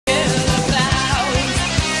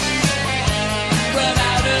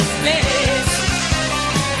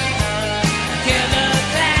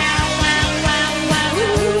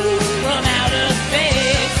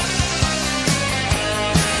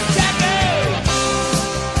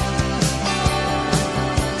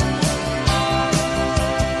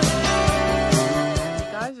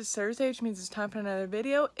is Thursday, which means it's time for another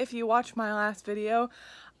video. If you watched my last video,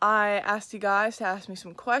 I asked you guys to ask me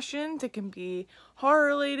some questions. It can be horror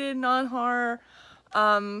related, non-horror.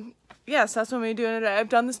 Yes, that's what I'm doing today. I've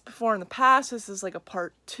done this before in the past. This is like a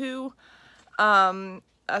part 2.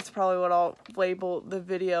 That's probably what I'll label the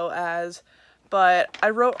video as. But I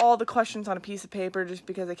wrote all the questions on a piece of paper just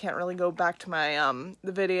because I can't really go back to my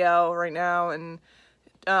the video right now and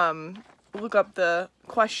look up the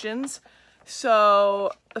questions.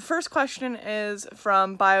 So the first question is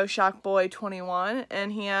from BioShockBoy21,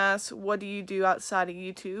 and he asks, what do you do outside of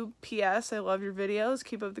YouTube? P.S. I love your videos.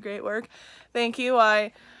 Keep up the great work. Thank you.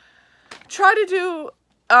 I try to do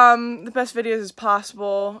the best videos as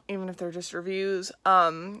possible, even if they're just reviews.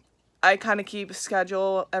 I kind of keep a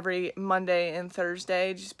schedule every Monday and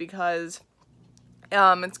Thursday just because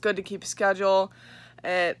it's good to keep a schedule.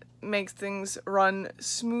 It makes things run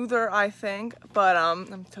smoother, I think, but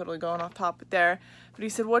I'm totally going off topic there. But he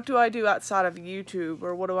said, what do I do outside of YouTube,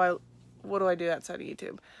 or what do I do outside of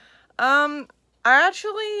YouTube? I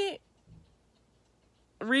actually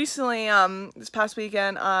recently, this past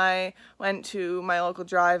weekend, I went to my local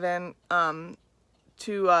drive-in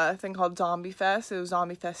to a thing called Zombie Fest. It was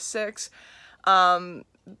Zombie Fest 6. Friday,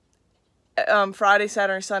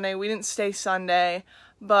 Saturday, Sunday. We didn't stay Sunday,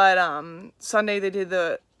 but Sunday they did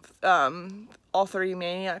the all 3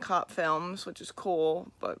 Maniac Cop films, which is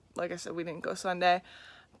cool, but like I said, we didn't go Sunday.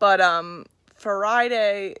 But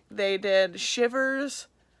Friday they did Shivers,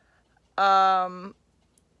 Frankenhooker,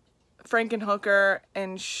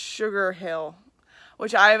 and Sugar Hill,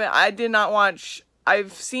 which I did not watch.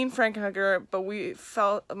 I've seen Frankenhooker, but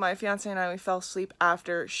my fiance and I fell asleep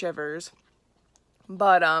after Shivers.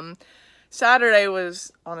 But Saturday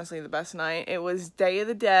was honestly the best night. It was Day of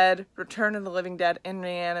the Dead, Return of the Living Dead, and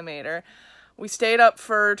Reanimator. We stayed up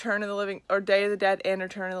for Day of the Dead and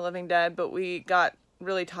Return of the Living Dead, but we got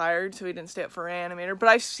really tired, so we didn't stay up for Reanimator. But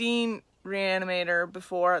I've seen Reanimator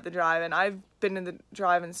before at the drive-in. I've been in the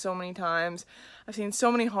drive-in so many times. I've seen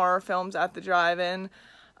so many horror films at the drive-in.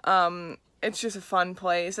 It's just a fun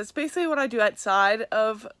place. That's basically what I do outside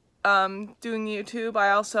of doing YouTube.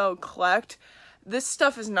 I also collect. This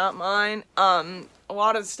stuff is not mine. A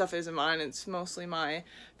lot of the stuff isn't mine. It's mostly my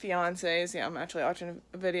fiance's. Yeah, I'm actually watching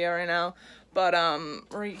a video right now. But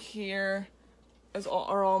right here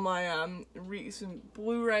are all my recent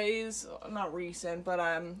Blu-rays. Not recent, but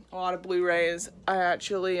a lot of Blu-rays. I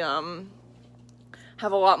actually have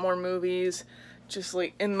a lot more movies just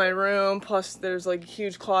like in my room, plus there's like a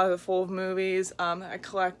huge closet full of movies. I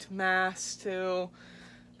collect masks too,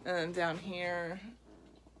 and then down here.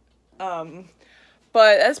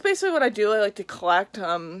 But that's basically what I do. I like to collect.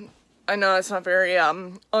 I know it's not very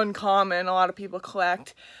uncommon. A lot of people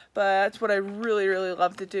collect, but that's what I really, really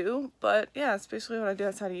love to do. But yeah, that's basically what I do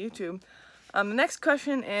outside of YouTube. The next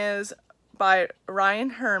question is by Ryan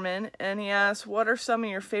Herman, and he asks, what are some of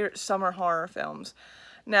your favorite summer horror films?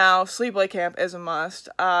 Now, Sleepaway Camp is a must.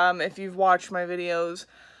 If you've watched my videos,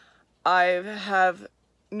 I have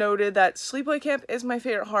noted that Sleepaway Camp is my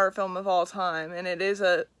favorite horror film of all time, and it is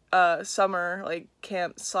a summer like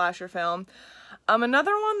camp slasher film.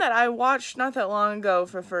 Another one that I watched not that long ago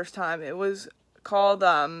for the first time, it was called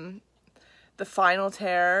The Final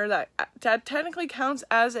Terror. That technically counts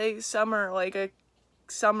as a summer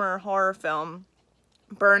horror film.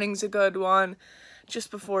 Burning's a good one.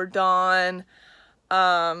 Just Before Dawn.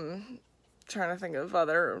 Trying to think of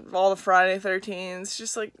all the Friday 13s.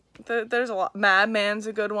 Just like there's a lot. Madman's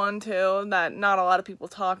a good one too, that not a lot of people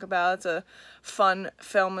talk about. It's a fun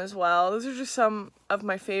film as well. Those are just some of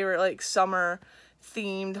my favorite like summer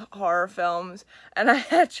themed horror films. And I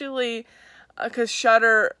actually, because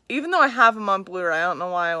Shudder, even though I have them on Blu-ray, I don't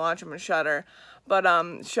know why I watch them on Shudder, but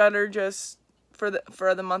Shudder just for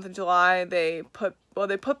the month of July they put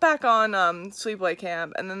back on Sleepaway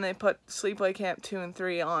Camp, and then they put Sleepaway Camp 2 and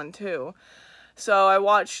 3 on too. So I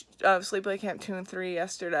watched Sleepaway Camp 2 and 3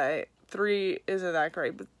 yesterday. 3 isn't that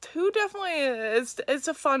great, but 2 definitely is. It's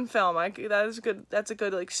a fun film. That's a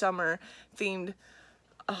good like summer themed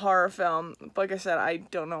horror film. Like I said, I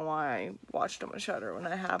don't know why I watched them on Shudder when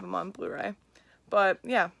I have them on Blu-ray. But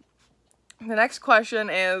yeah. The next question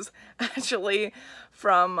is actually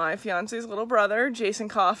from my fiance's little brother, Jason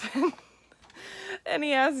Coffin. And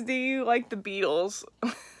he asks, do you like the Beatles?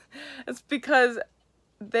 It's because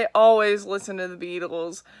they always listen to the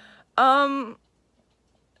Beatles.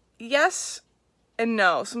 Yes and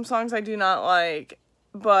no. Some songs I do not like,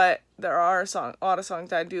 but there are a lot of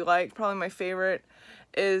songs I do like. Probably my favorite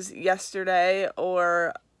is Yesterday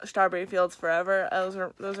or Strawberry Fields Forever. Those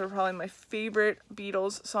are probably my favorite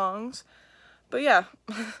Beatles songs. But yeah.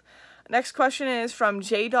 Next question is from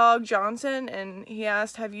J-Dog Johnson, and he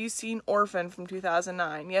asked, have you seen Orphan from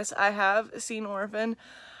 2009? Yes, I have seen Orphan.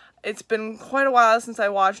 It's been quite a while since I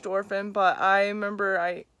watched Orphan, but I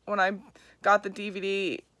remember when I got the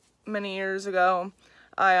DVD many years ago,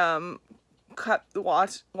 I kept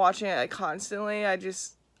watching it constantly. I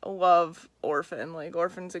just love Orphan. Like,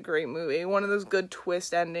 Orphan's a great movie. One of those good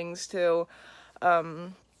twist endings too.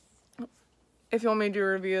 If you want me to do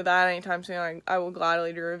a review of that anytime soon, I will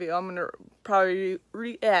gladly do a review. I'm gonna probably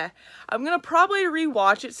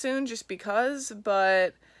rewatch it soon just because,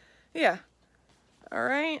 but yeah.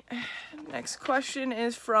 Alright, next question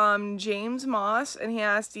is from James Moss, and he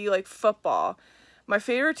asked, do you like football? My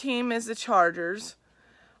favorite team is the Chargers.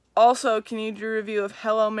 Also, can you do a review of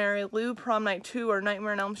Hello, Mary Lou, Prom Night 2, or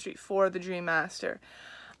Nightmare on Elm Street 4, The Dream Master?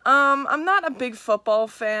 I'm not a big football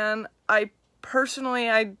fan. I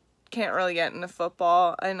can't really get into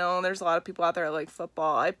football. I know there's a lot of people out there that like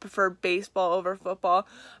football. I prefer baseball over football.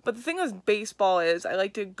 But the thing with baseball is I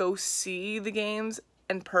like to go see the games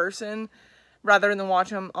in person rather than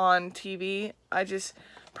watch them on TV. I just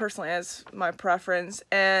personally, as my preference.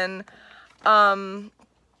 And I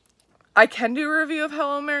can do a review of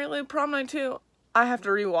Hello, Mary Lou, Prom Night 2. I have to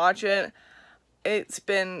rewatch it. It's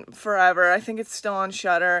been forever. I think it's still on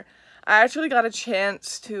Shudder. I actually got a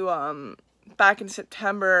chance to, back in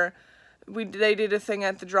September, they did a thing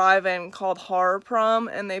at the drive-in called Horror Prom,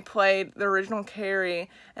 and they played the original Carrie,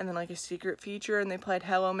 and then, like, a secret feature, and they played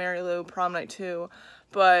Hello, Mary Lou, Prom Night 2.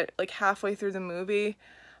 But, like, halfway through the movie,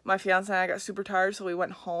 my fiance and I got super tired, so we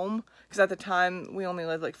went home, because at the time, we only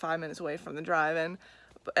lived, like, 5 minutes away from the drive-in,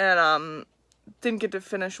 and, didn't get to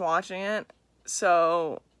finish watching it,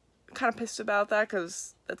 so kind of pissed about that,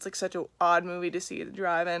 because that's, like, such an odd movie to see at the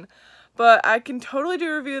drive-in. But I can totally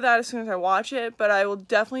do a review of that as soon as I watch it, but I will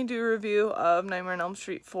definitely do a review of Nightmare on Elm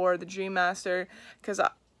Street 4, The Dream Master, because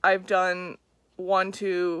I've done 1,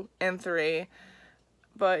 2, and 3.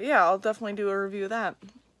 But yeah, I'll definitely do a review of that.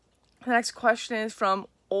 The next question is from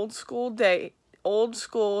Old School Dave,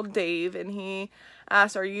 and he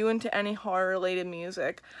asked, are you into any horror-related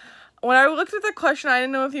music? When I looked at the question, I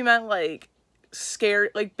didn't know if he meant, like, scary,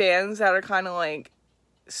 like, bands that are kind of, like,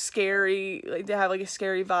 scary, like, they have, like, a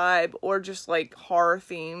scary vibe, or just, like, horror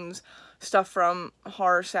themes, stuff from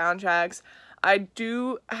horror soundtracks. I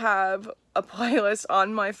do have a playlist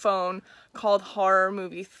on my phone called Horror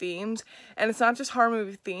Movie Themes, and it's not just horror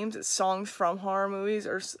movie themes, it's songs from horror movies,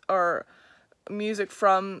 or music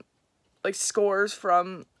from, like, scores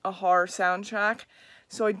from a horror soundtrack.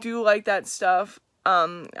 So I do like that stuff.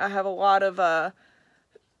 I have a lot of,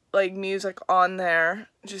 like, music on there,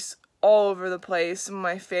 just all over the place. Some of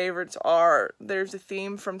my favorites are, there's a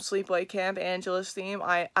theme from Sleepaway Camp, Angela's theme.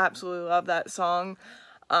 I absolutely love that song.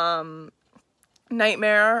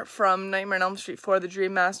 Nightmare from Nightmare on Elm Street 4, The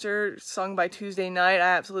Dream Master, sung by Tuesday Night.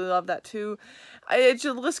 I absolutely love that too.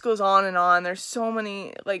 The list goes on and on. There's so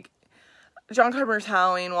many, like, John Carpenter's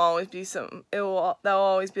Halloween will always be that'll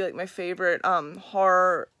always be, like, my favorite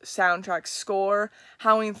horror soundtrack score.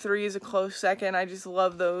 Halloween 3 is a close second. I just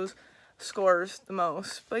love those scores the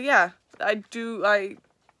most. But yeah, I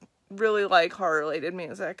really like horror-related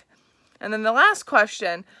music. And then the last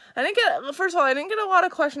question, first of all, I didn't get a lot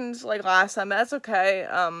of questions, like, last time. That's okay.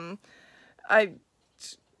 I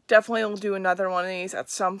definitely will do another one of these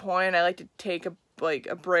at some point. I like to take a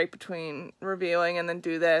break between reviewing and then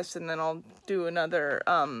do this, and then I'll do another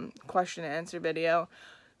question and answer video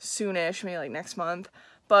soonish, maybe like next month.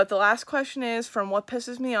 But the last question is from What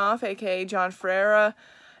Pisses Me Off, aka John Ferreira.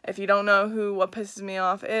 If you don't know who What Pisses Me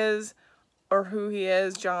Off is, or who he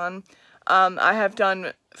is, John, I have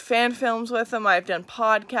done fan films with him. I've done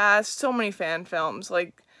podcasts, so many fan films.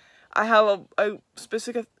 Like, I have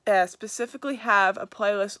specifically have a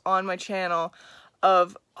playlist on my channel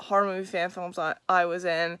of horror movie fan films I was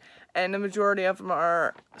in, and the majority of them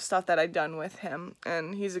are stuff that I've done with him,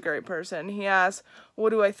 and he's a great person. He asked, what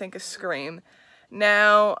do I think of Scream?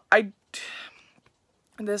 Now,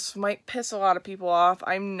 this might piss a lot of people off.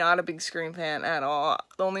 I'm not a big Scream fan at all.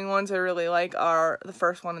 The only ones I really like are the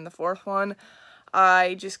first one and the fourth one.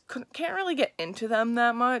 I just can't really get into them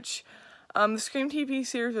that much. The Scream TV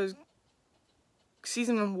series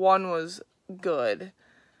season 1 was good,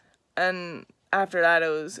 and after that it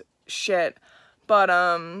was shit. But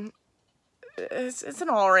it's an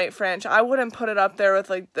alright franchise. I wouldn't put it up there with,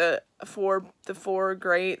 like, the four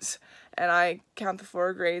greats, and I count the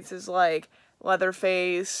 4 greats as, like,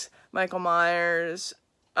 Leatherface, Michael Myers,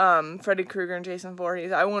 Freddy Krueger, and Jason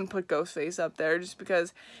Voorhees. I wouldn't put Ghostface up there just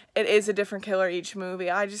because it is a different killer each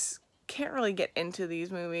movie. I just can't really get into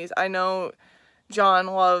these movies. I know John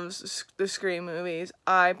loves the Scream movies.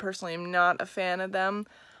 I personally am not a fan of them,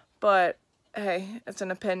 but hey, it's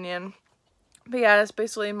an opinion. But yeah, that's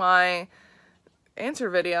basically my answer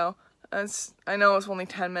video. I know it's only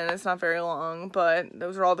 10 minutes, not very long, but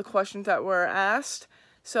those are all the questions that were asked.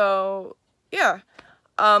 So, yeah.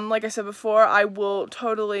 Like I said before, I will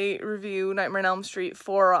totally review Nightmare on Elm Street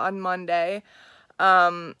 4 on Monday.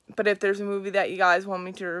 But if there's a movie that you guys want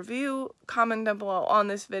me to review, comment down below on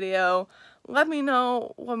this video. Let me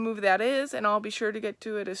know what movie that is, and I'll be sure to get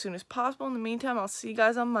to it as soon as possible. In the meantime, I'll see you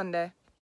guys on Monday.